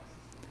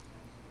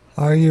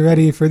Are you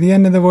ready for the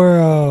end of the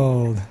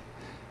world?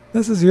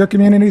 This is Your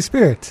Community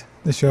Spirit,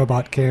 the show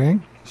about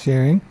caring,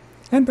 sharing,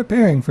 and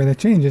preparing for the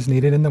changes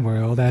needed in the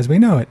world as we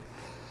know it.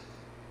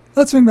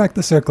 Let's bring back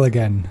the circle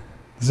again.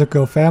 The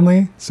circle of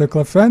family,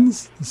 circle of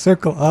friends, the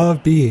circle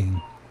of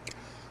being.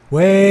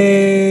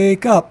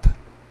 Wake up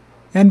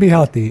and be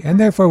healthy and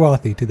therefore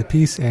wealthy to the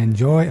peace and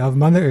joy of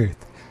Mother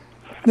Earth.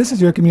 This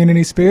is Your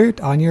Community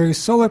Spirit on your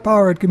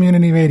solar-powered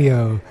community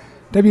radio,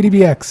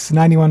 WDBX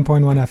 91.1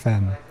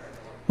 FM.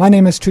 My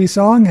name is Tree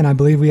Song, and I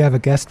believe we have a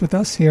guest with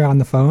us here on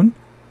the phone.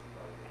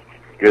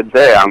 Good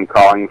day. I'm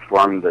calling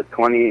from the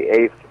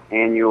 28th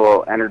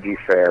Annual Energy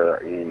Fair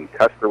in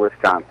Custer,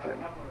 Wisconsin.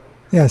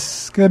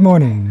 Yes, good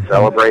morning.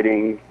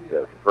 Celebrating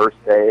the first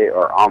day,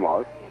 or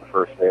almost, the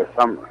first day of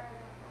summer.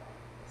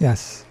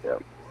 Yes.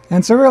 Yep.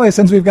 And so really,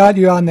 since we've got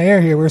you on the air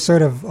here, we're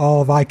sort of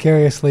all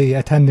vicariously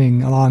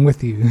attending along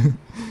with you.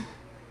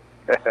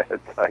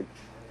 It's like,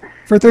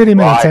 for 30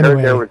 minutes, I anyway.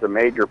 heard there was a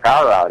major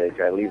power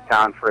outage. I leave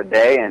town for a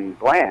day and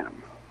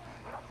blam.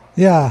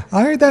 Yeah,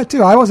 I heard that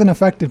too. I wasn't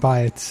affected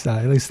by it,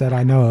 at least that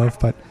I know of,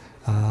 but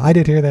I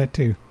did hear that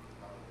too.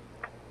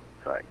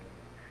 Right.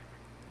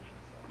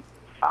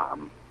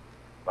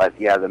 But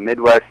yeah, the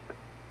Midwest,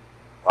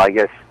 well, I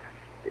guess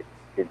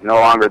it's no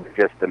longer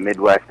just the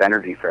Midwest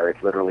Energy Fair.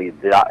 It's literally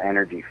the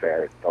Energy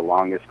Fair. It's the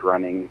longest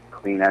running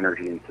clean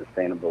energy and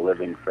sustainable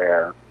living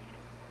fair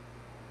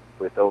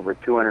with over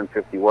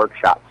 250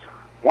 workshops.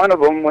 One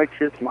of them, which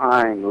is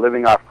mine,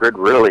 Living Off Grid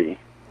Really.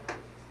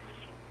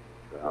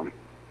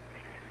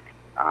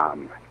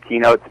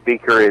 Keynote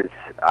speaker is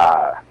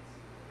a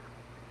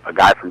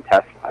guy from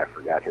Tesla. I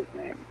forgot his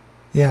name.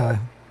 Yeah.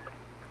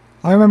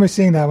 I remember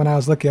seeing that when I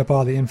was looking up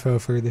all the info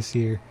for this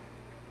year.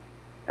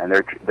 And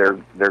they're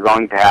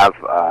going to have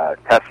a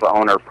Tesla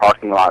owner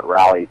parking lot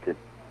rally to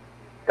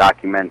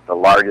document the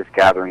largest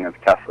gathering of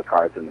Tesla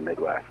cars in the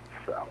Midwest.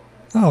 So.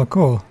 Oh,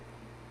 cool.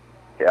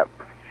 Yep.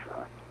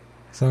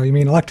 So you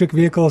mean electric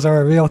vehicles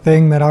are a real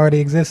thing that already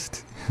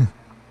exist?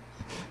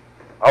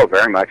 Oh,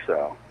 very much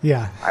so.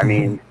 Yeah. I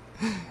mean,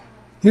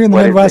 here in the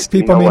Midwest,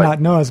 people may not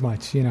know as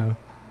much, you know.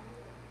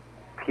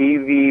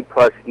 PV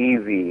plus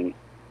EV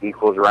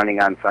equals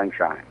running on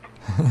sunshine.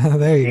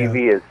 There you go.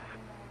 PV is,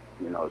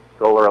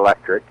 solar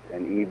electric,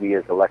 and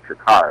EV is electric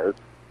cars.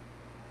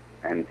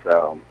 And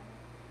so,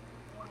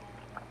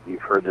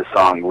 you've heard the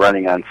song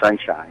Running on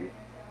Sunshine.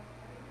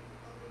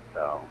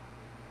 So,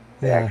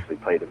 they actually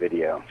played a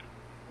video.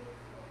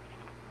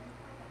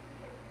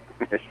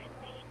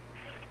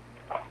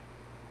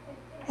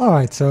 All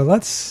right, so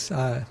let's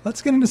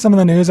get into some of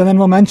the news, and then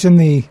we'll mention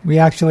we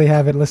actually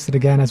have it listed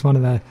again as one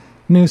of the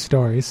news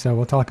stories, so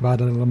we'll talk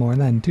about it a little more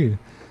then, too.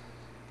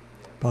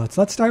 But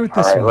let's start with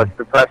this one. All right, let's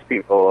depress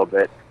people a little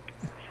bit.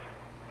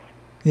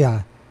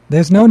 Yeah,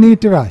 there's no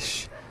need to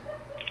rush.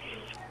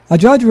 A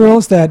judge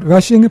rules that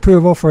rushing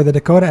approval for the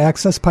Dakota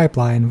Access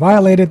Pipeline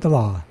violated the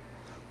law.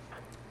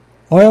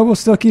 Oil will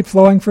still keep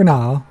flowing for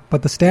now,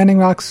 but the Standing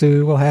Rock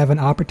Sioux will have an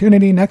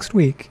opportunity next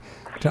week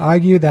to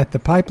argue that the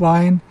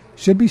pipeline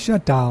should be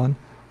shut down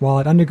while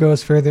it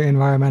undergoes further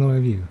environmental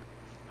review.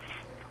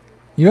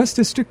 U.S.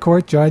 District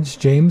Court Judge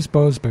James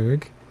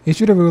Boasberg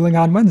issued a ruling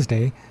on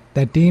Wednesday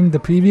that deemed the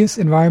previous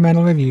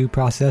environmental review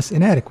process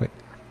inadequate.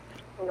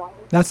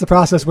 That's the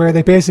process where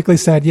they basically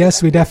said,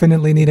 yes, we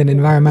definitely need an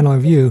environmental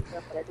review,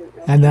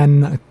 and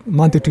then a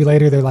month or two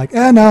later they're like,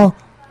 no,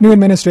 new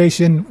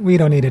administration, we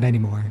don't need it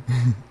anymore.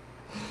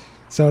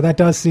 So that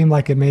does seem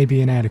like it may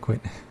be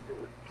inadequate.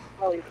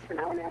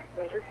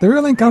 The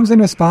ruling comes in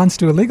response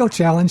to a legal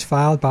challenge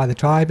filed by the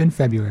tribe in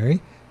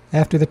February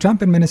after the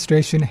Trump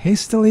administration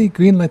hastily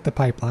greenlit the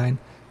pipeline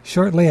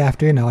shortly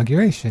after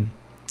inauguration.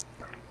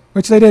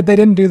 Which they did. They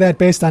didn't do that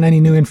based on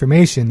any new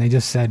information. They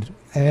just said,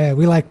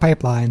 we like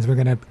pipelines, we're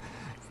going to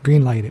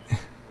greenlight it.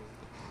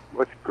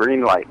 What's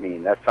green light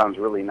mean? That sounds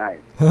really nice.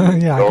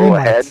 Yeah, go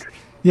ahead.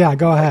 Yeah,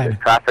 go ahead. Like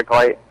a traffic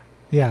light?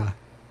 Yeah.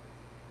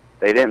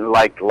 They didn't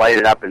light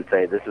it up and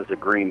say, this is a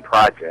green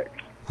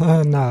project.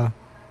 No.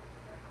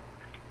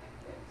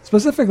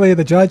 Specifically,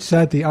 the judge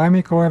said the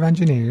Army Corps of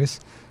Engineers,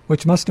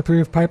 which must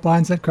approve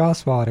pipelines that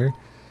cross water,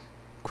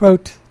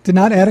 quote, did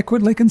not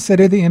adequately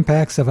consider the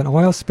impacts of an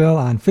oil spill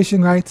on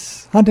fishing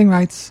rights, hunting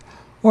rights,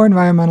 or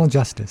environmental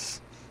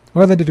justice,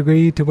 or the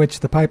degree to which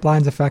the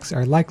pipeline's effects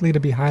are likely to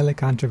be highly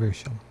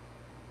controversial.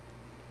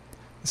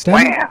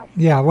 Wham!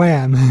 Yeah,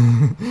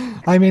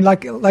 wham. I mean,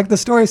 like the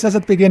story says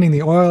at the beginning,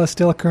 the oil is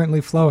still currently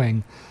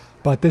flowing,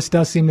 but this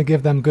does seem to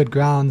give them good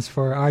grounds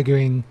for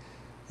arguing,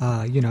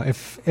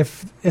 if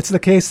it's the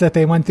case that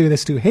they went through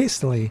this too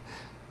hastily,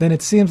 then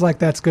it seems like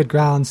that's good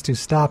grounds to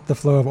stop the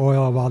flow of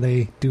oil while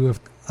they do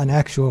an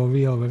actual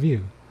real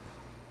review.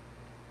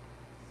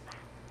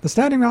 The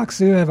Standing Rock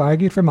Sioux have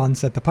argued for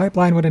months that the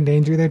pipeline would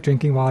endanger their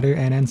drinking water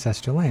and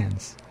ancestral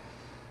lands.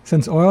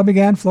 Since oil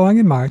began flowing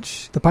in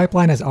March, the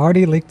pipeline has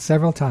already leaked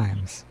several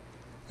times.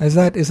 Is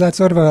that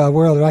sort of a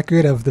world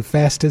record of the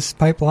fastest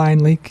pipeline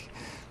leak?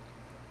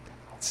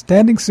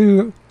 Standing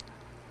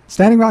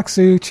Rock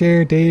Sioux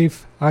Chair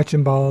Dave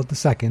Archibald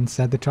II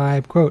said the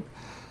tribe, quote,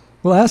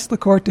 will ask the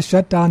court to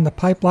shut down the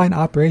pipeline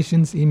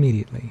operations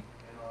immediately.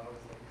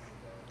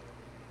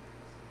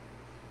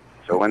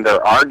 So when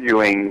they're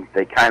arguing,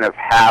 they kind of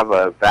have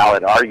a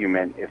valid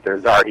argument if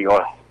there's already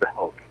oil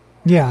spilled.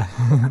 Yeah.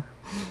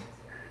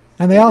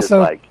 And they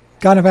also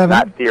kind of have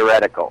not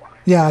theoretical.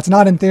 Yeah, it's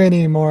not in theory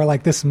anymore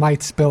like this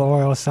might spill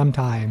oil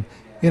sometime.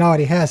 It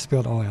already has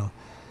spilled oil.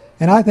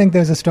 And I think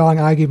there's a strong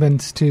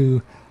argument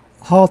to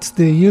halt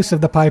the use of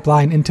the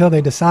pipeline until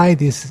they decide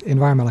these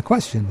environmental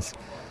questions.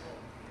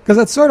 Because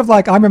it's sort of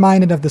like I'm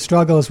reminded of the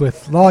struggles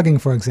with logging,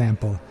 for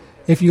example.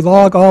 If you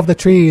log all of the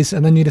trees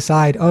and then you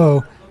decide,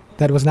 oh,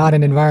 that was not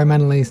an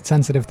environmentally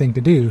sensitive thing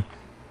to do,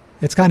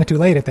 it's kind of too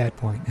late at that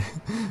point.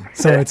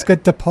 So it's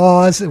good to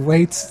pause,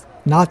 wait,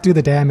 not do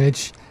the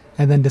damage,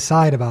 and then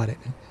decide about it,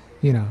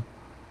 you know.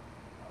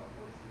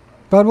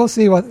 But we'll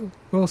see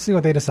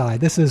what they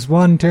decide. This is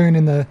one turn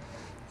in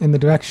the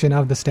direction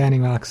of the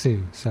Standing Rock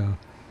Sioux, so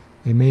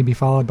it may be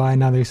followed by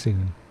another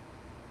soon.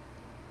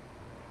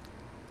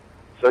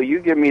 So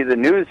you give me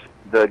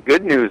the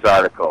good news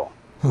article.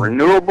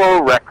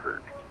 Renewable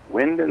record.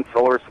 Wind and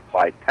solar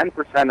supplied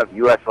 10% of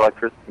U.S.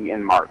 electricity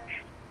in March.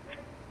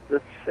 The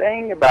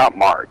saying about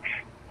March,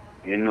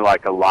 in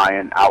like a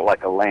lion, out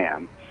like a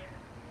lamb,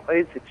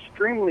 plays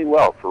extremely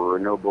well for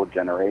renewable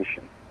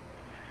generation.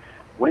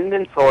 Wind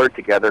and solar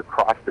together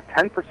crossed the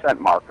 10%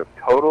 mark of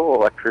total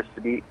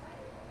electricity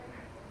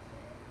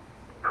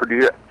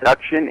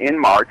production in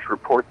March,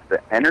 reports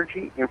the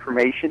Energy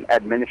Information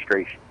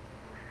Administration.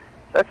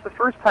 That's the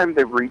first time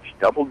they've reached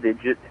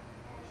double-digit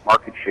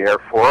market share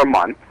for a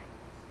month,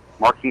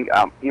 marking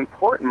an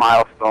important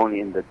milestone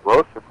in the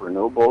growth of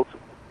renewables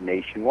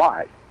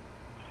nationwide.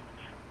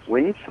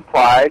 Wind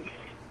supplied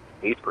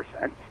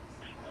 8%,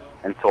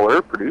 and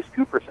solar produced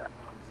 2%.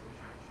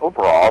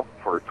 Overall,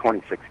 for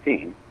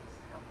 2016,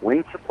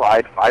 wind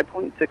supplied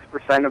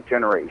 5.6% of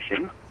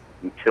generation,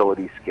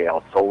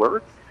 utility-scale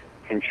solar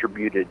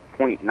contributed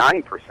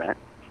 0.9%,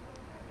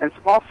 and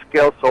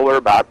small-scale solar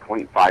about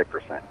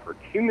 0.5%, for a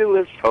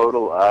cumulative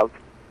total of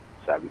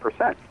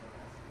 7%.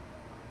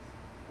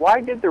 Why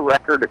did the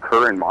record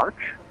occur in March,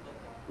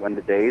 when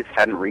the days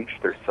hadn't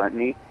reached their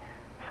sunny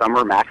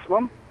summer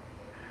maximum?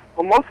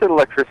 Well, most of the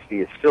electricity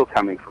is still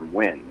coming from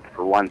wind,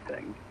 for one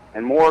thing,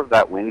 and more of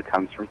that wind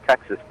comes from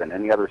Texas than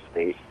any other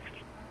state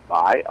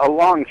by a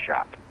long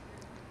shot.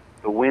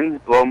 The winds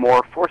blow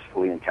more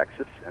forcefully in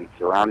Texas and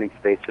surrounding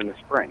states in the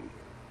spring.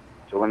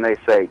 So when they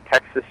say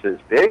Texas is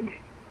big,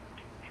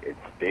 it's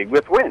big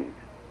with wind.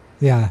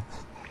 Yeah.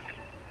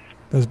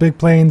 Those big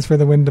plains for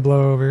the wind to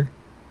blow over.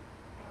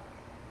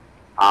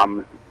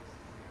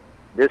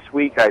 This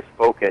week I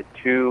spoke at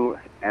 2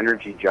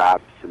 energy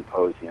jobs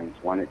symposiums,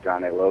 one at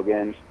John A.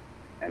 Logan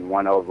and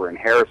one over in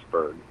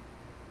Harrisburg.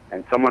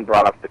 And someone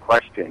brought up the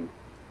question,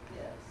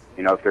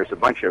 you know, if there's a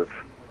bunch of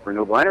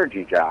renewable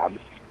energy jobs,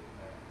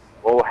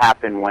 what will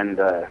happen when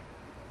the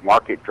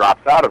market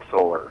drops out of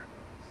solar?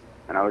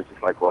 And I was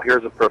just like, well,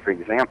 here's a perfect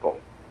example.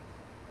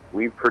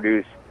 We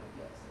produce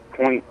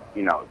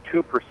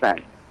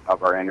 2%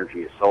 of our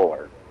energy is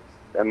solar.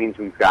 That means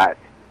we've got,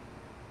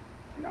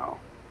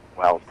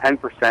 10%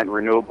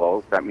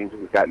 renewables. That means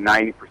we've got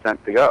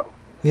 90% to go.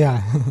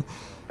 Yeah.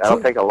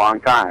 That'll take a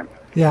long time.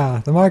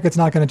 Yeah, the market's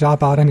not going to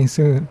drop out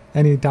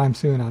anytime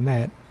soon on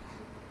that.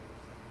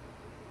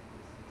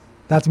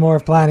 That's more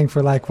of planning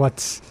for like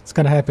what's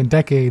going to happen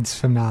decades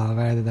from now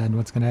rather than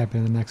what's going to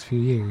happen in the next few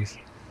years.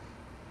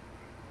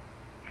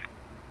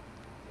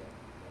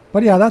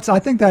 But yeah, I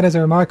think that is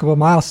a remarkable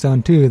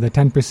milestone too, the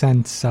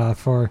 10%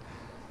 for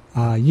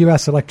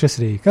U.S.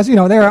 electricity. Because,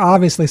 there are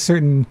obviously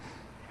certain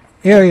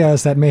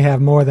areas that may have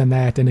more than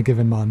that in a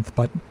given month,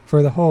 but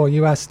for the whole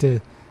U.S. to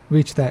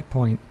reach that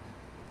point,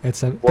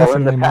 it's definitely a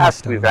milestone. Well, in the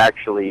past we've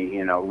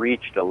actually,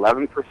 reached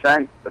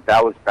 11%, but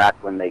that was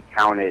back when they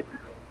counted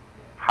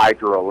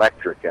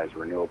hydroelectric as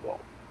renewable.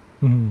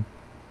 Mm-hmm.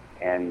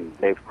 And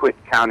they've quit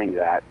counting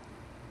that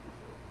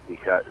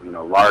because,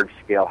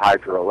 large-scale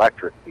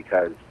hydroelectric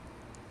because,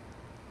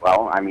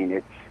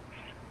 it's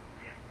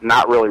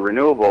not really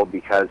renewable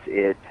because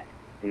it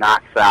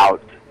knocks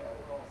out,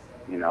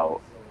 you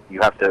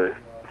have to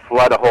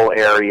flood a whole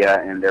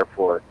area, and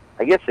therefore,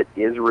 I guess it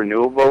is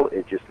renewable,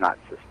 it's just not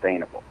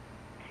sustainable.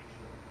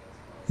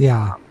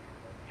 Yeah.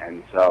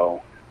 And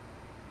so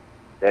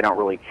they don't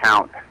really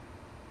count,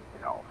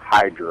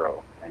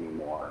 hydro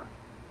anymore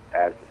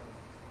as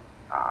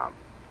a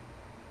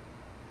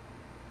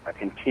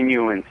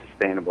continuing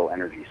sustainable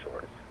energy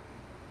source.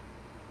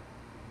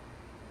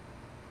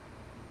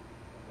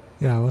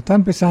 Yeah, well,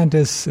 10%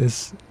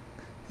 is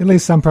at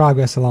least some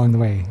progress along the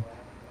way.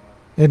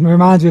 It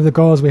reminds me of the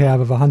goals we have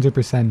of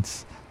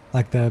 100%,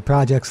 like the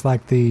projects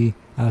like the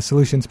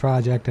Solutions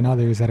Project and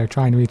others that are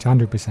trying to reach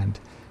 100%.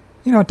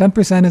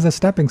 10% is a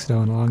stepping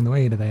stone along the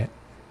way to that.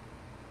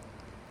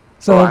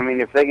 So, well,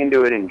 if they can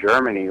do it in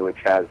Germany, which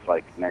has,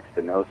 next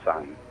to no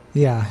sun,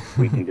 yeah,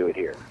 we can do it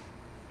here.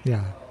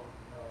 Yeah.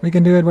 We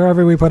can do it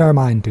wherever we put our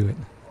mind to it.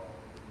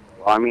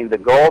 Well, the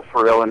goal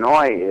for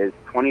Illinois is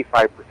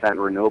 25%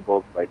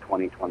 renewables by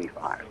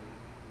 2025.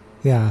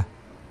 Yeah.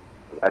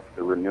 So that's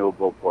the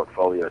renewable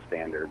portfolio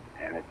standard,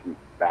 and it's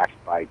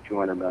backed by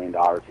 $200 million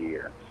a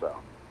year. So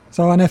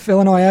So, and if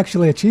Illinois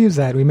actually achieves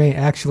that, we may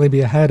actually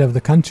be ahead of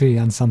the country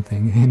on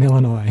something in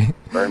Illinois.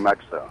 Very much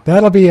so.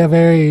 That'll be a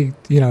very,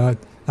 a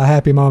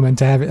happy moment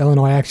to have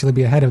Illinois actually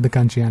be ahead of the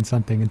country on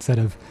something instead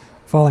of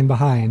falling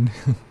behind.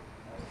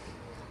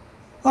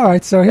 All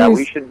right, so here's... Yeah,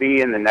 we should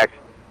be in the next,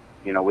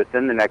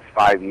 within the next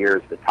 5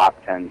 years, the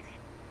top 10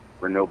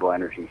 renewable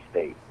energy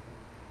state.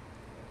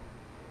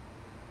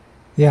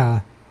 Yeah.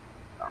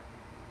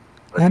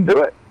 Let's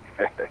do it.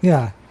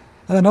 Yeah.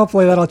 And then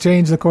hopefully that'll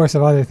change the course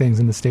of other things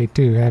in the state,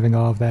 too, having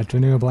all of that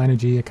renewable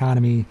energy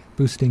economy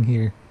boosting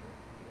here.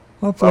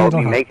 Hopefully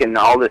we'll be making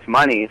all this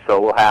money,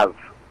 so we'll have...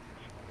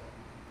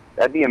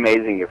 That'd be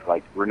amazing if,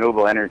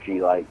 renewable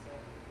energy, I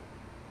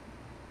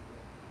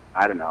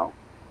don't know.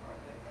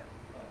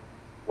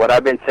 What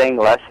I've been saying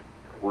less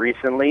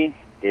recently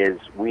is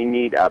we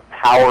need a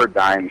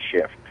paradigm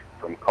shift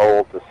from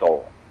coal to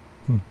solar.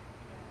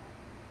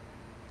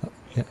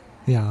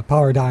 Yeah,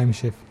 paradigm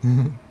shift.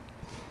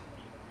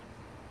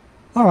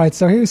 All right,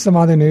 so here's some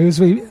other news.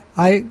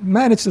 I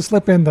managed to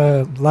slip in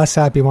the less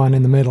happy one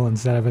in the middle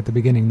instead of at the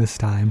beginning this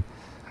time.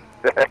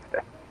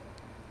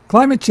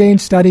 Climate change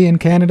study in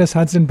Canada's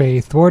Hudson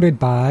Bay thwarted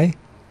by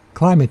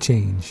climate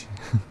change.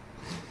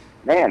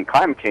 Man,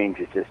 climate change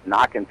is just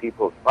knocking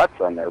people's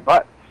butts on their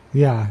butts.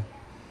 Yeah.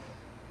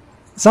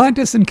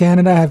 Scientists in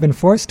Canada have been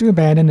forced to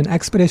abandon an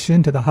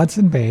expedition to the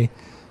Hudson Bay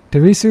to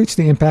research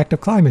the impact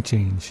of climate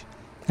change,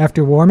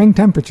 after warming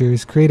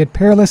temperatures created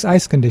perilous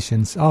ice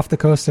conditions off the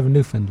coast of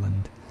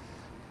Newfoundland.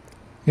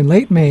 In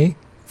late May,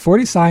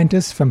 40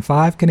 scientists from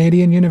 5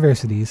 Canadian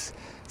universities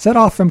set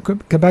off from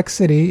Quebec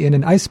City in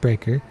an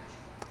icebreaker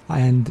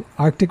and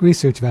Arctic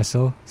research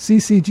vessel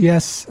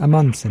CCGS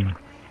Amundsen.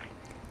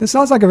 This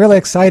sounds like a really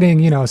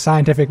exciting,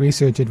 scientific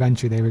research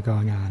adventure they were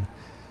going on.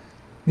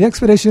 The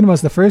expedition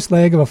was the first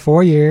leg of a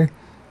 4-year,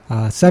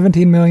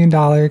 $17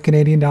 million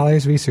Canadian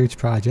dollars research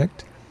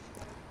project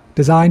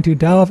designed to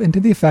delve into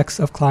the effects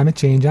of climate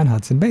change on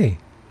Hudson Bay.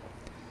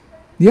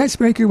 The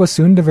icebreaker was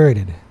soon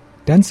diverted.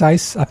 Dense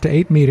ice up to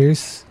 8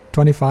 meters,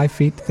 25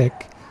 feet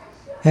thick,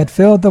 had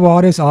filled the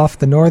waters off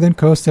the northern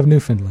coast of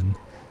Newfoundland,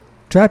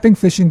 trapping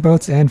fishing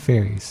boats and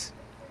ferries.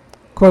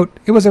 Quote,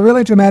 "It was a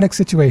really dramatic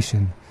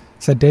situation,"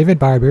 said David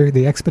Barber,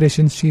 the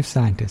expedition's chief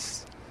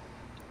scientist.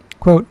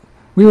 Quote,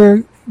 "We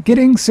were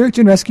getting search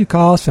and rescue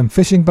calls from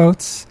fishing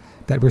boats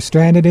that were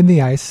stranded in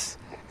the ice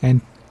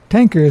and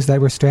tankers that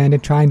were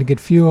stranded trying to get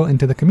fuel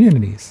into the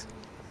communities.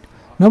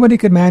 Nobody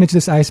could manage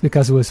this ice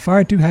because it was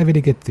far too heavy to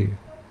get through."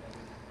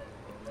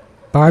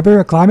 Barber,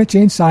 a climate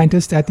change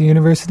scientist at the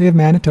University of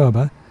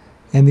Manitoba,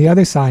 and the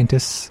other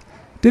scientists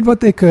did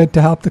what they could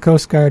to help the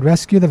Coast Guard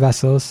rescue the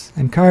vessels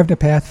and carved a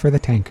path for the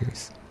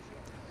tankers.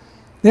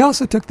 They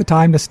also took the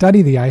time to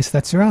study the ice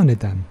that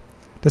surrounded them,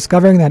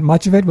 discovering that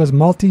much of it was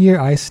multi-year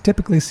ice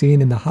typically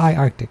seen in the high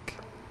Arctic.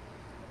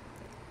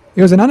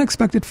 "It was an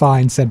unexpected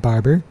find," said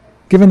Barber,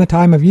 given the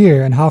time of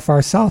year and how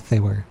far south they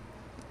were.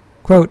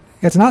 Quote,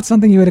 "It's not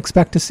something you would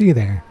expect to see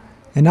there,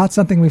 and not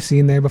something we've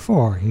seen there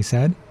before," he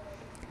said.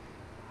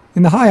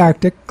 In the high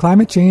Arctic,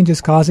 climate change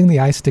is causing the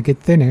ice to get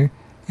thinner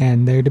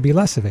and there to be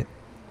less of it.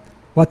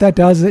 What that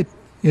does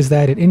is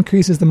that it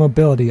increases the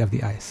mobility of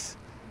the ice.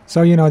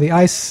 So, the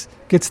ice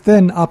gets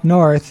thin up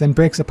north and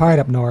breaks apart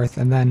up north,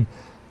 and then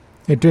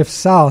it drifts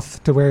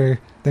south to where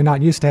they're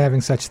not used to having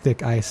such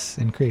thick ice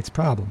and creates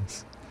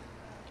problems.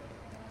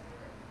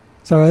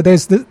 So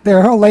there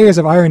are whole layers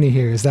of irony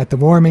here, is that the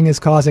warming is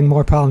causing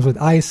more problems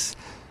with ice,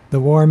 the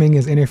warming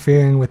is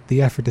interfering with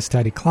the effort to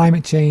study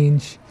climate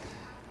change.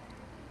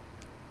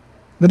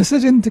 The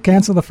decision to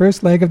cancel the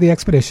first leg of the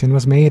expedition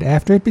was made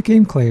after it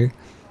became clear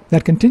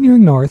that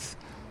continuing north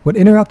would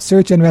interrupt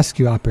search and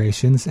rescue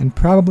operations and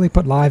probably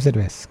put lives at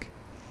risk.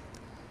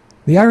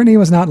 The irony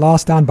was not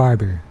lost on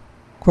Barber.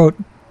 Quote,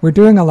 "We're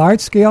doing a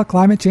large-scale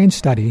climate change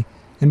study,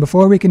 and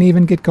before we can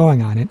even get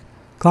going on it,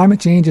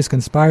 climate change is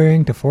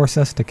conspiring to force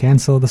us to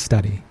cancel the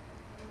study."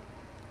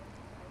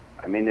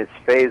 I mean, it's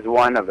phase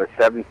 1 of a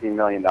 $17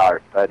 million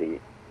study.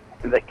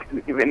 They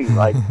couldn't even,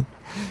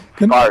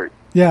 start.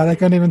 Yeah, they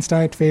couldn't even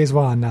start phase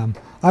 1.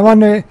 I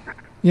wonder,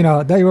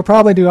 they will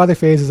probably do other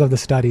phases of the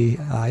study.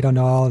 I don't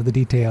know all of the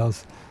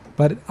details.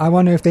 But I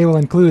wonder if they will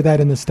include that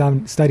in the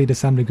study to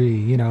some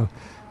degree.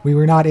 We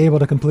were not able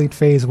to complete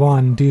phase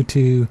 1 due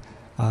to,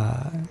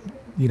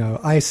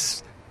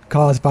 ice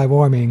caused by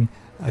warming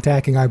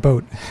attacking our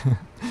boat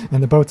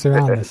and the boats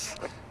around us.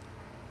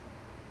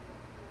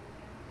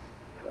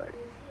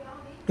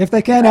 If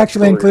they can't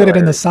actually include it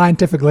in the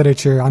scientific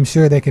literature, I'm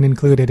sure they can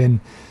include it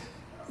in,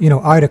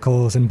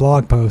 articles and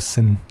blog posts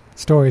and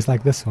stories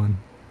like this one.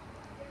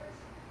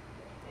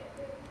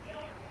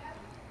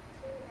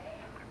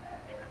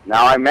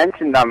 Now, I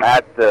mentioned I'm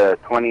at the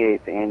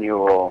 28th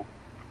Annual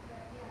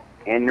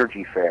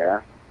Energy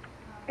Fair,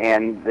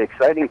 and the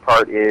exciting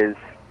part is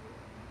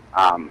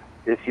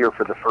this year,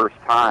 for the first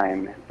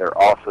time, they're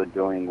also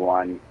doing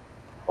one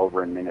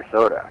over in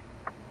Minnesota.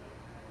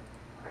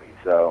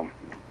 So,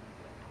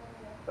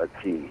 let's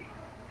see,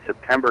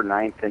 September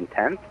 9th and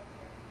 10th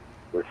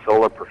was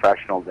Solar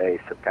Professional Day,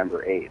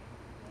 September 8th,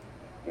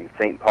 in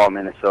St. Paul,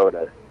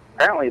 Minnesota.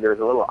 apparently there's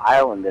a little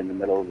island in the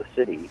middle of the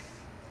city,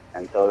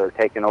 and so they're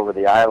taking over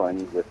the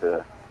island with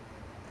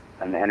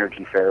an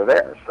energy fair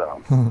there.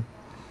 So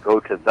go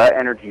to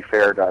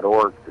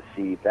theenergyfair.org to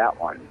see that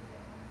one.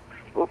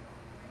 Oop.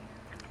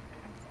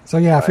 So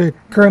yeah, if you're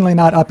currently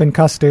not up in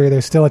Custer,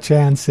 there's still a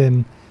chance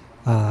to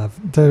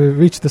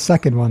reach the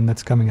second one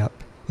that's coming up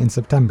in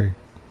September.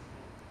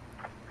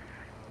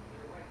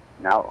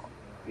 Now,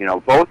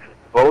 both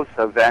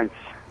events,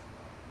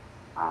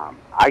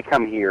 I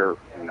come here,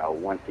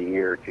 once a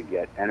year to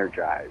get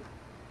energized.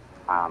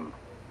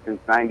 Since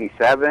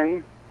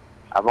 '97,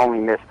 I've only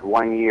missed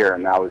 1 year,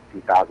 and that was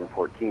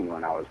 2014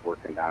 when I was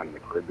working down in the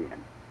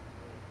Caribbean.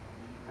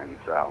 And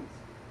so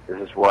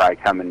this is where I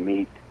come and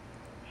meet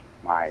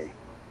my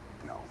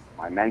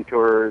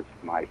mentors,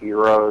 my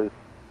heroes,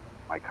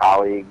 my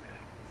colleagues.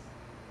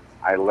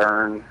 I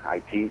learn, I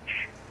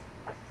teach.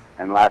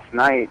 And last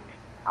night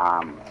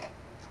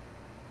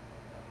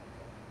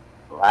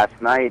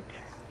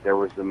there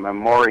was a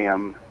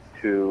memoriam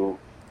to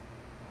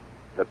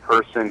the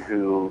person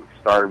who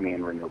started me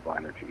in renewable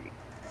energy.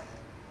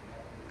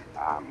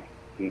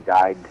 He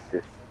died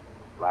this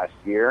last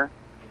year.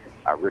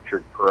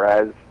 Richard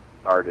Perez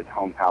started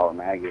Home Power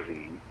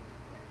Magazine.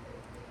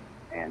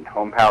 And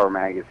Home Power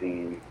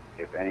Magazine,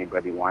 if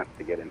anybody wants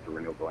to get into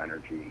renewable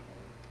energy,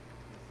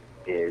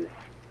 is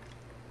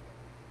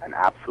an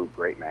absolute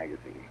great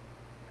magazine.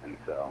 And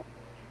so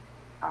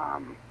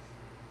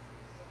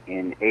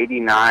in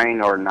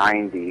 89 or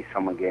 90,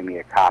 someone gave me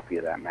a copy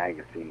of that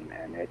magazine,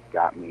 and it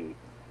got me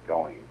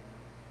going.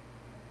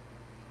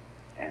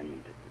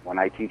 And when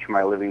I teach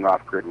my Living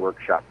Off-Grid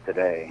workshop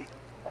today,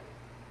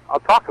 I'll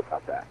talk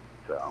about that.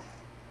 So,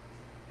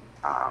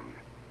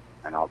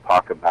 and I'll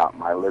talk about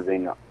my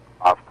Living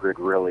Off-Grid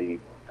Really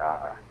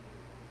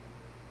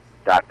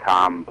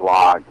 .com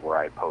blog, where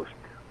I post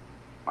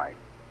my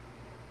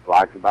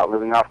blogs about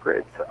living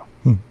off-grid. So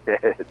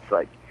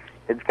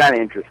it's kind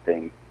of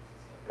interesting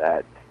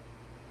that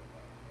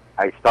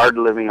I started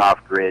living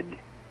off-grid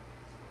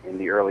in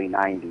the early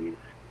 90s,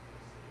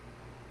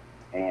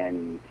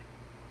 and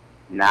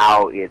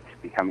now it's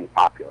becoming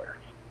popular.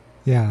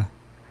 Yeah.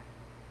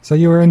 So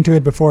you were into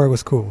it before it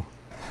was cool.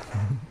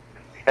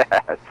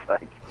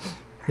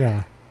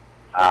 Yeah.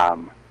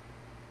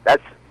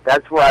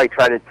 That's where I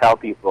try to tell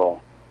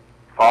people,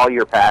 follow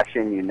your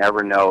passion. You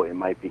never know, it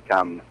might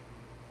become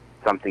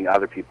something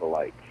other people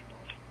like.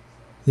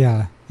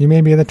 Yeah, you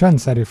may be the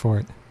trendsetter for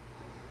it.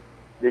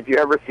 Did you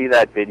ever see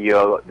that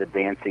video, the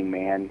dancing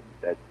man,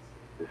 this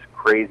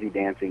crazy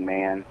dancing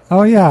man?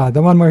 Oh yeah,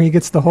 the one where he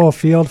gets the whole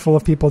field full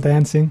of people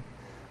dancing?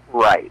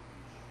 Right.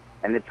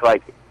 And it's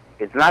like,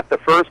 it's not the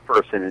first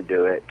person to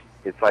do it,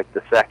 it's like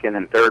the second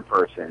and third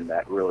person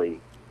that really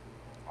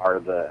are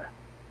the,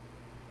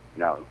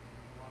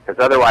 because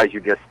otherwise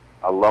you're just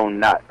a lone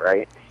nut,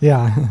 right?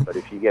 Yeah. But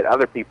if you get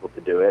other people to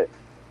do it,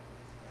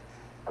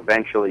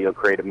 eventually you'll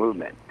create a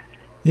movement.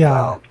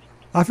 Yeah. So,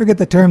 I forget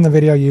the term the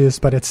video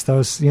used, but it's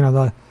those,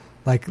 the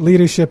like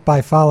leadership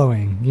by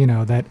following,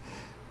 that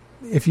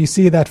if you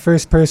see that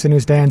first person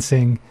who's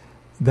dancing,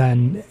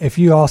 then if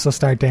you also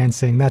start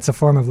dancing, that's a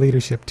form of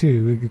leadership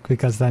too,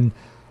 because then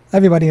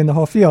everybody in the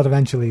whole field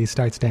eventually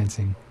starts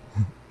dancing.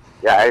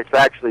 Yeah, it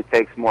actually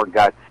takes more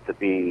guts to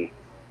be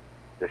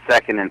the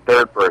second and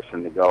third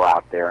person to go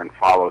out there and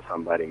follow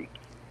somebody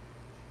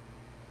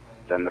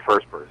than the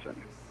first person.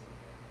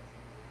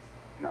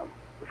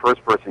 The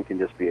first person can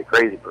just be a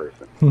crazy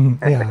person.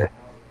 Yeah.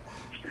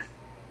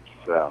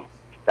 So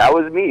that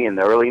was me in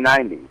the early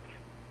 90s,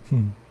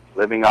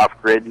 living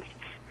off-grid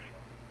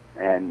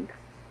and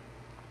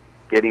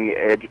getting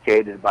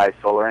educated by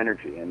solar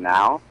energy. And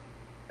now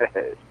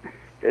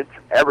it's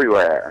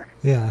everywhere.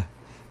 Yeah.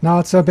 Now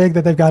it's so big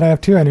that they've got to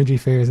have 2 energy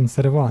fairs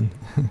instead of 1.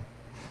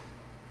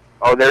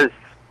 Oh, there's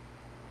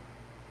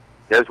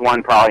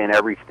one probably in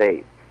every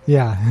state.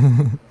 Yeah.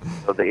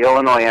 So the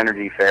Illinois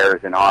Energy Fair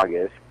is in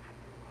August.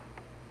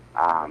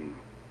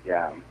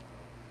 Yeah.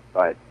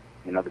 But,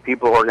 the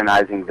people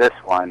organizing this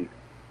one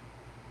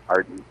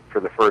are, for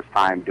the first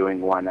time,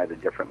 doing one at a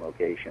different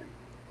location.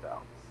 So.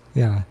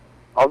 Yeah.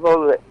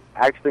 Although,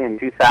 actually in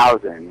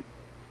 2000,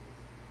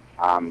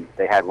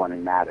 they had one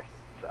in Madison.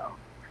 So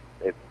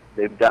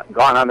they've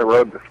gone on the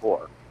road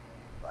before.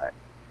 But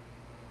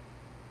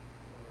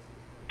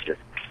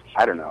just,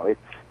 I don't know.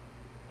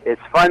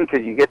 It's fun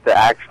because you get to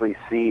actually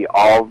see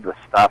all the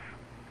stuff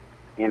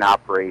in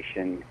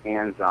operation,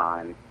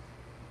 hands-on,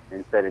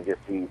 instead of just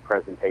seeing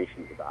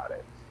presentations about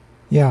it.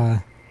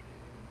 Yeah.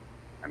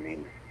 I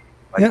mean,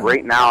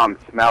 right now I'm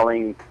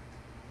smelling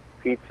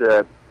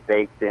pizza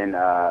baked in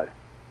a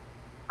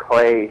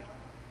clay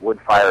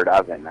wood-fired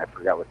oven. I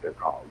forgot what they're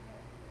called.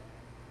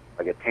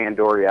 Like a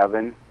tandoori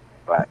oven,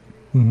 but...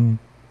 Mm-hmm.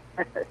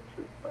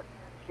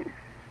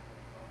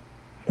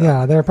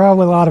 Yeah, there are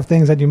probably a lot of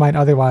things that you might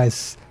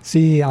otherwise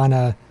see on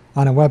a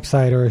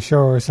website or a show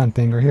or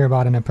something, or hear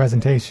about in a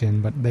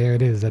presentation, but there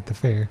it is at the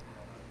fair.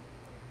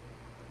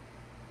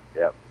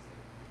 Yep.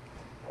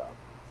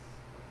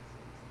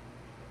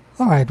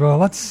 All right, well,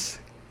 let's...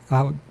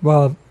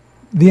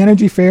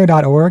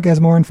 theenergyfair.org has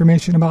more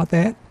information about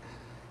that.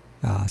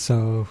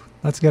 So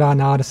let's get on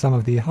now to some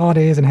of the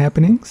holidays and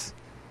happenings.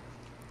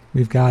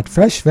 We've got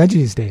Fresh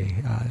Veggies Day.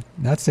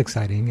 That's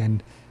exciting,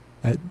 and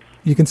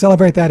you can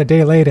celebrate that a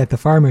day late at the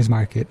farmer's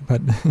market,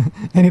 but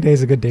any day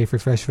is a good day for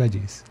fresh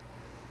veggies.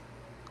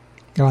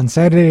 On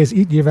Saturday is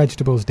Eat Your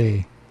Vegetables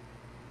Day.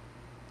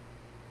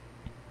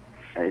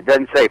 And it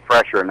doesn't say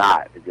fresh or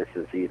not. It just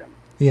says eat them.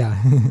 Yeah.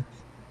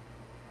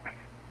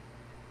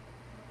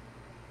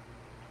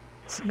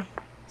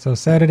 So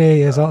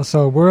Saturday is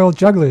also World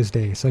Jugglers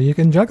Day, so you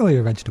can juggle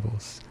your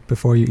vegetables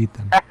before you eat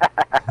them.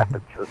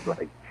 It's just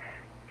like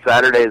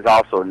Saturday is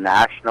also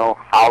National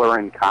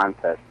Hollering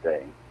Contest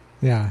Day.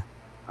 Yeah.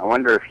 I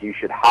wonder if you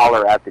should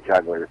holler at the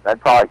jugglers.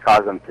 That'd probably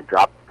cause them to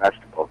drop the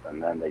vegetables,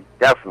 and then they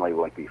definitely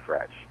wouldn't be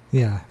fresh.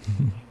 Yeah.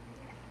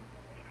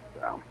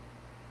 So,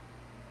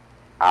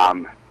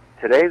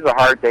 today's a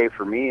hard day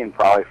for me and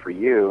probably for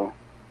you,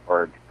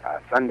 or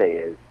Sunday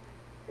is.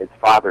 It's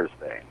Father's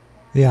Day.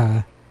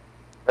 Yeah.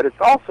 But it's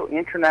also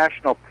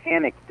International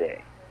Panic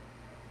Day.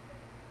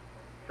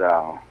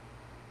 So,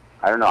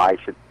 I don't know, I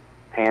should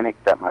panic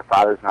that my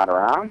father's not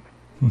around.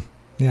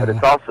 Yeah. But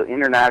it's also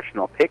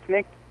International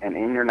Picnic and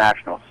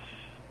International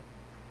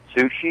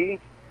Sushi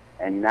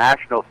and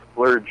National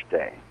Splurge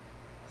Day.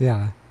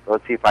 Yeah. So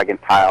let's see if I can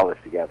tie all this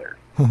together.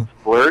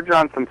 Splurge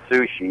on some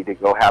sushi to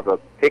go have a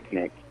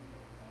picnic,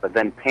 but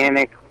then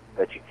panic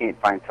that you can't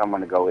find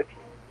someone to go with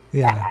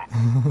you. Yeah.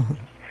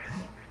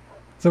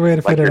 It's a way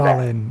to fit it all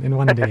in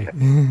one day.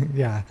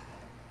 Yeah.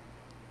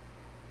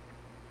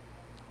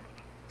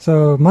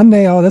 So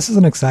Monday, this is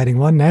an exciting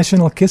one.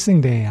 National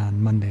Kissing Day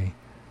on Monday.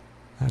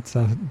 That's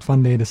a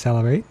fun day to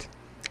celebrate.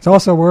 It's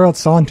also World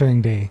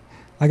Sauntering Day.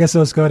 I guess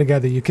those go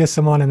together. You kiss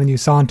someone and then you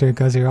saunter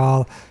because you're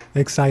all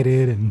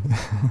excited. And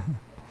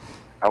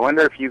I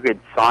wonder if you could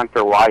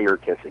saunter while you're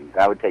kissing.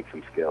 That would take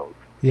some skills.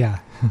 Yeah.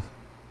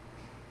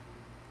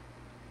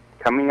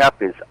 Coming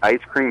up is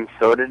Ice Cream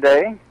Soda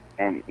Day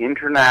and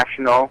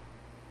International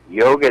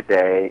Yoga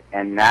Day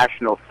and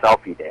National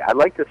Selfie Day. I'd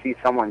like to see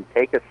someone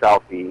take a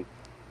selfie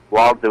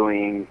while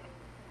doing,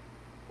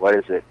 what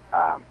is it?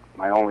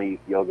 My only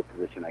yoga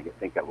position I can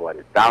think of, what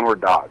is downward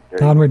dog.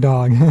 Downward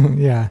dog.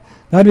 Yeah.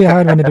 That'd be a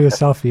hard one to do a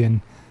selfie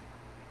in.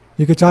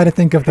 You could try to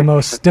think of the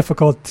most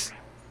difficult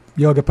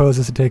yoga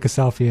poses to take a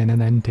selfie in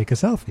and then take a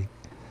selfie.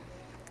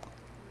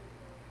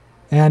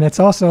 And it's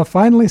also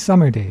finally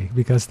summer day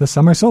because the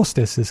summer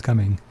solstice is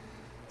coming.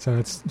 So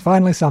it's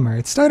finally summer.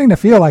 It's starting to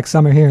feel like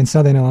summer here in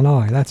Southern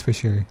Illinois, that's for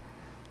sure.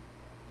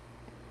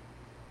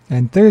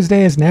 And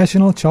Thursday is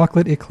National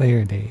Chocolate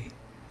Eclair Day.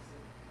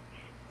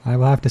 I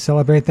will have to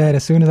celebrate that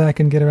as soon as I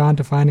can get around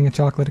to finding a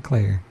chocolate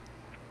eclair.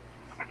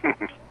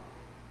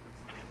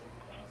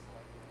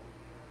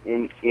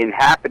 In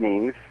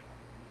happenings,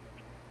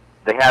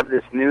 they have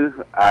this new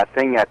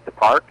thing at the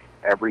park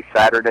every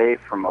Saturday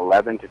from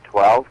 11 to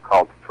 12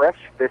 called Fresh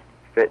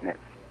Fitness.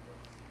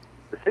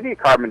 The City of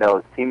Carbondale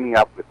is teaming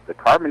up with the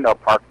Carbondale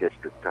Park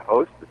District to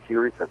host a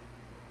series of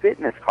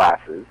fitness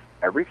classes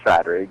every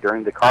Saturday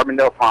during the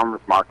Carbondale Farmers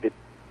Market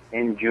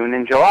in June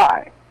and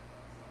July.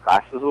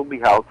 Classes will be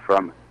held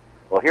from,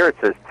 well, here it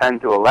says 10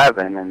 to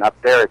 11, and up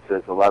there it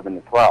says 11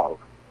 to 12.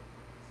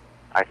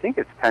 I think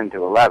it's 10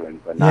 to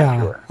 11, but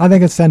not sure. I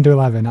think it's 10 to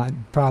 11. I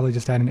probably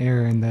just had an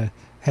error in the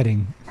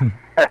heading.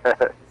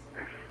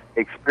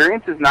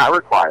 Experience is not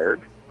required.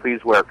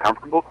 Please wear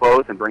comfortable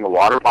clothes and bring a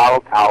water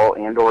bottle, towel,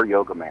 and or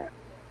yoga mat.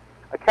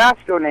 A cash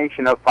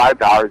donation of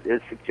 $5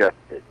 is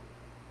suggested.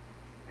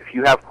 If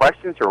you have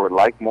questions or would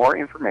like more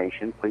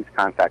information, please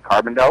contact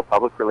Carbondale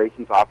Public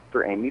Relations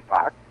Officer Amy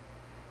Fox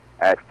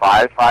at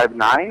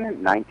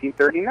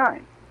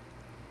 559-1939.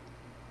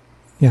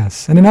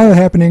 Yes, and in other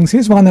happenings,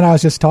 here's one that I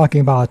was just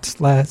talking about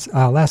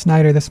last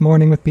night or this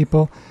morning with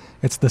people.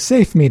 It's the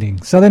SAFE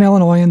meeting, Southern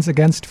Illinoisans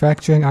Against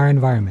Fracturing Our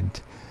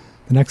Environment.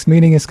 The next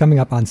meeting is coming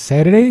up on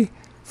Saturday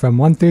from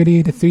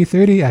 1:30 to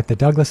 3:30 at the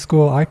Douglas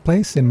School Art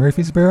Place in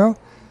Murfreesboro.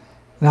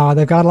 Now,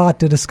 they've got a lot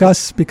to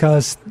discuss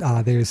because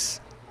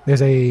there's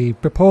a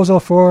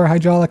proposal for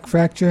hydraulic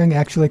fracturing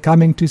actually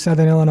coming to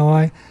Southern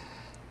Illinois,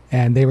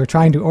 and they were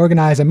trying to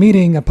organize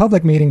a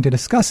public meeting to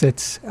discuss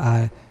it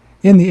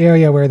in the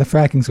area where the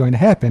fracking is going to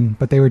happen,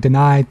 but they were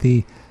denied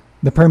the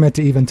permit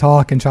to even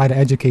talk and try to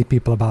educate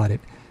people about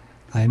it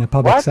in a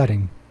public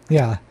setting.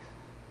 Yeah.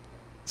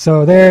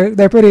 So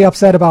they're pretty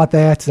upset about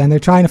that, and they're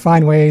trying to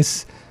find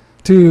ways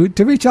to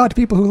reach out to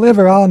people who live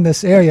around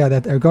this area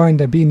that are going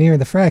to be near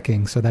the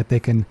fracking so that they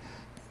can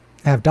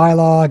have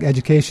dialogue,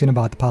 education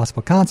about the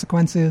possible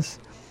consequences.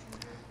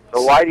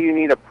 So why do you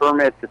need a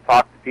permit to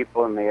talk to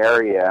people in the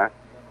area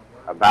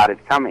about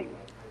it coming?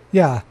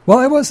 Yeah,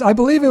 well, I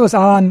believe it was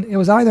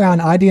either on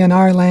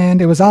IDNR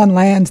land, it was on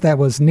lands that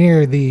was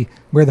near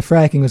where the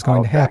fracking was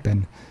going to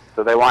happen.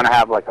 So they want to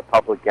have like a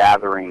public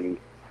gathering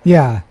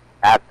at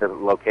the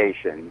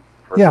location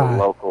for the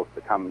locals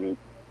to come meet.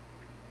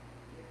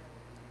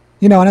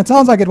 You know, and it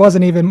sounds like it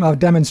wasn't even a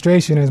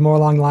demonstration. It was more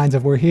along the lines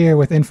of, we're here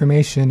with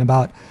information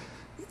about,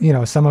 you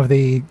know, some of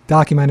the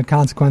documented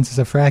consequences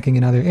of fracking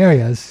in other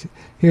areas.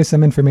 Here's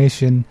some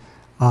information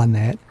on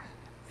that.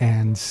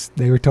 And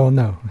they were told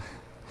no.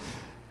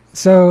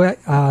 So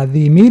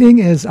the meeting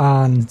is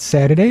on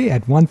Saturday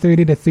at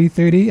 1:30 to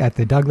 3:30 at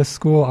the Douglas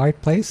School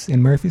Art Place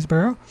in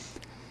Murfreesboro.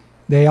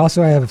 They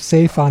also have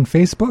SAFE on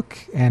Facebook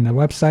and a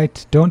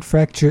website,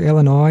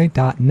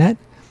 don'tfractureillinois.net.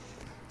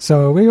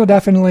 So we will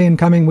definitely, in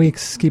coming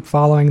weeks, keep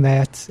following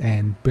that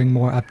and bring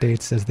more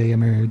updates as they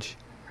emerge.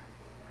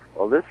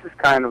 Well, this is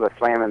kind of a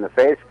slam in the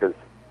face because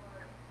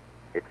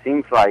it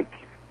seems like,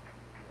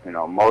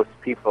 most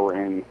people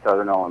in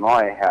Southern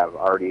Illinois have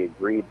already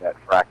agreed that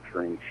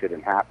fracturing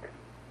shouldn't happen.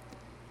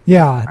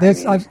 Yeah,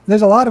 there's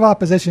a lot of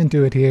opposition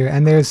to it here,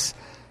 and there's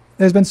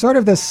been sort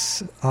of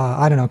this,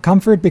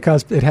 comfort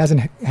because it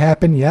hasn't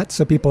happened yet,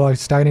 so people are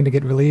starting to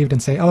get relieved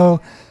and say, oh,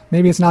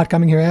 maybe it's not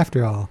coming here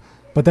after all.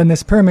 But then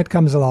this permit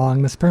comes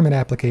along, this permit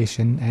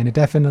application, and it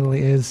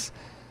definitely is,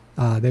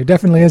 there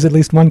definitely is at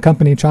least one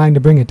company trying to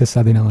bring it to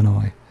Southern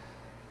Illinois.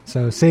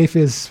 So SAFE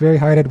is very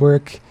hard at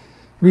work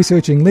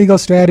researching legal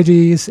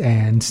strategies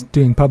and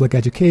doing public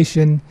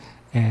education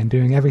and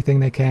doing everything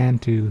they can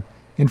to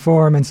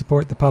inform and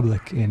support the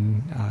public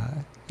in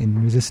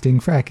resisting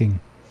fracking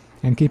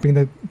and keeping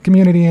the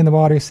community and the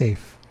water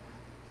safe.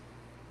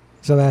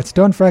 So that's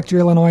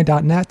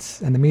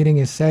don'tfractureillinois.net, and the meeting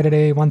is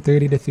Saturday,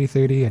 1:30 to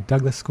 3:30 at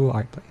Douglas School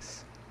Art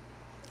Place.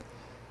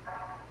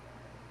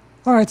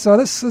 All right, so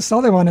this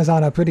other one is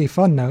on a pretty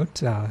fun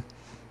note.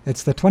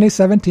 It's the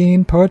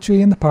 2017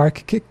 Poetry in the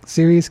Park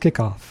Series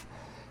Kickoff.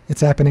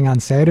 It's happening on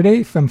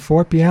Saturday from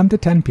 4 p.m. to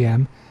 10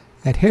 p.m.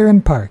 at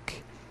Heron Park.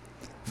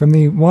 From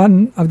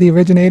one of the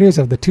originators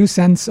of the 2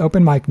 Cents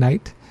Open Mic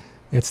Night,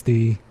 it's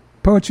the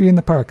Poetry in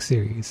the Park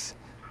series.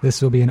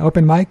 This will be an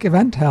open mic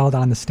event held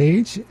on the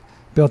stage,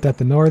 built at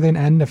the northern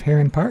end of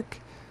Heron Park.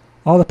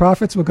 All the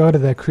profits will go to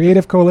the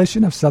Creative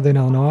Coalition of Southern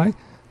Illinois,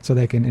 so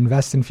they can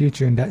invest in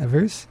future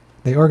endeavors.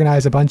 They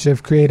organize a bunch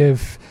of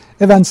creative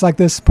events like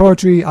this,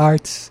 poetry,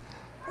 arts,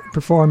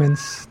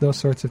 performance, those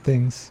sorts of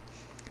things.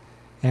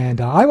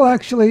 And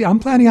I'm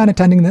planning on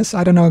attending this.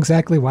 I don't know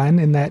exactly when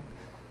in that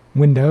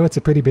window. It's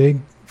a pretty big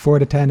 4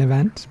 to 10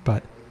 event,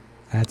 but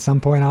at some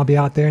point I'll be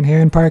out there in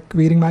Heron Park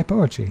reading my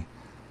poetry.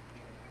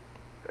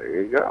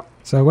 There you go.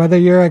 So whether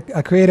you're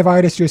a creative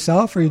artist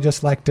yourself or you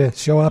just like to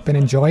show up and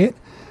enjoy it,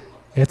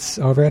 it's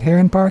over at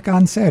Heron Park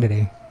on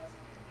Saturday.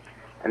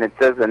 And it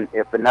says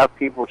if enough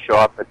people show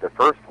up at the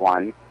first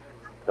one,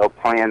 they'll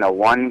plan a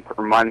one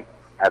per month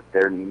at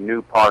their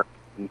new park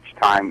each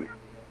time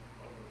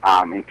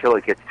until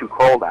it gets too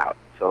cold out.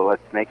 So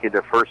let's make it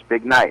the first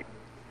big night.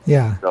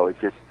 Yeah. So it's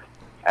just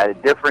at a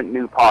different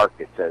new park,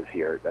 it says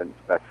here. It doesn't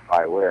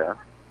specify where.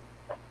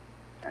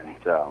 And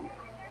so,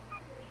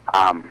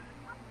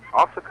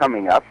 also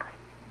coming up,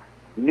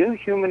 New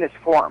Humanist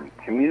Forum,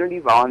 Community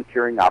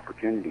Volunteering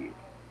Opportunities.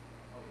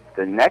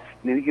 The next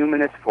New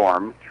Humanist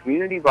Forum,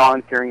 Community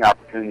Volunteering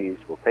Opportunities,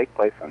 will take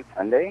place on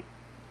Sunday,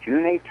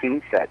 June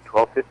 18th at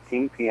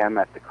 12:15 p.m.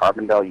 at the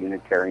Carbondale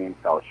Unitarian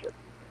Fellowship.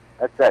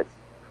 That's at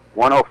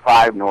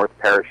 105 North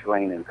Parish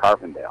Lane in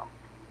Carbondale.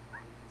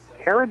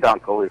 Kara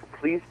Dunkel is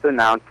pleased to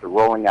announce the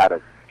rolling out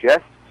of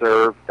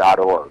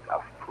JustServe.org,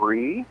 a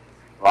free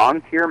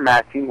volunteer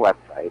matching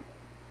website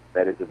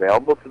that is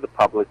available to the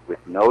public with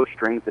no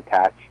strings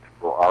attached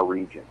for our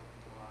region.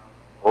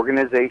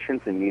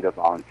 Organizations in need of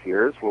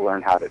volunteers will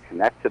learn how to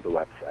connect to the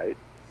website,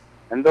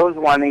 and those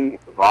wanting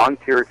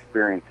volunteer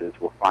experiences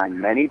will find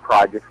many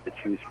projects to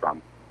choose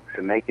from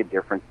to make a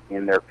difference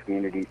in their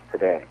communities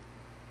today.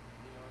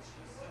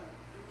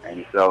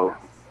 And so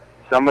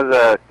some of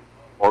the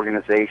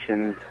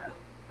organizations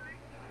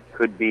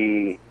could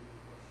be,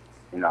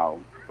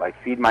 like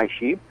Feed My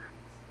Sheep.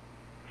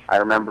 I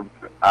remember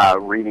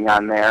reading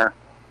on there.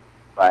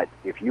 But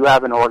if you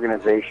have an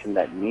organization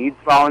that needs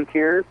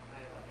volunteers,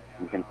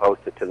 you can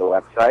post it to the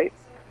website.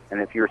 And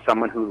if you're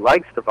someone who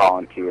likes to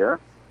volunteer,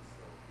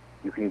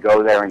 you can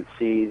go there and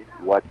see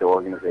what the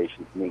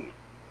organizations need.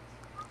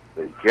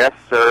 It's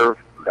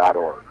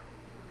justserve.org.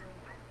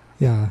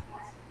 Yeah.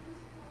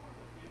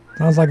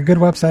 Sounds like a good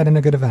website and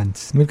a good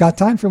event. We've got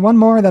time for one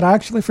more that I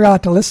actually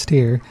forgot to list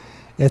here.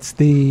 It's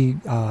the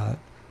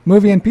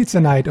movie and pizza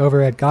night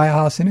over at Gaia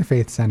House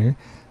Interfaith Center.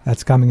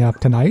 That's coming up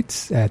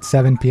tonight at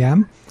 7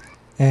 p.m.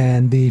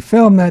 And the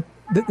film that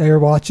they're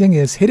watching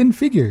is Hidden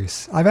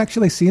Figures. I've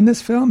actually seen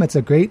this film. It's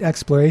a great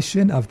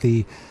exploration of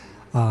the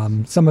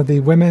some of the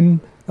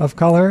women of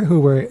color who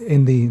were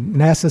in the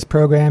NASA's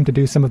program to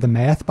do some of the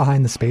math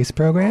behind the space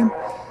program.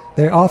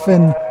 They're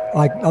often,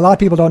 a lot of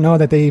people don't know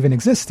that they even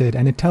existed,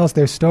 and it tells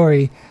their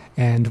story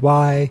and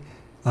why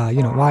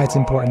it's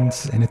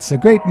important. And it's a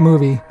great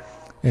movie.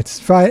 It's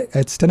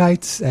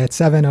tonight at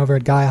 7 over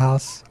at Gaia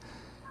House,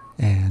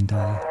 and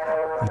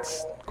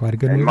it's quite a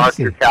good movie. Mark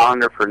your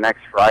calendar for next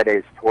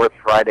Friday's 4th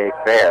Friday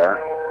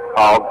Fair,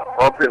 called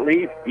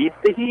appropriately Beat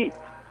the Heat.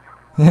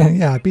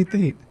 Yeah, Beat the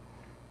Heat.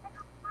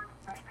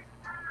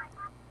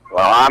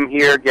 Well, I'm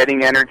here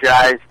getting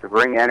energized to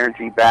bring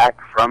energy back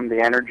from the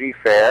Energy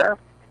Fair.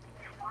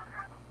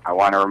 I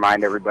want to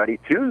remind everybody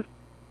to,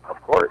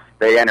 of course,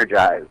 stay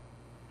energized.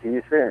 See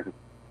you soon.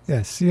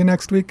 Yes, see you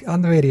next week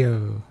on the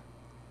radio.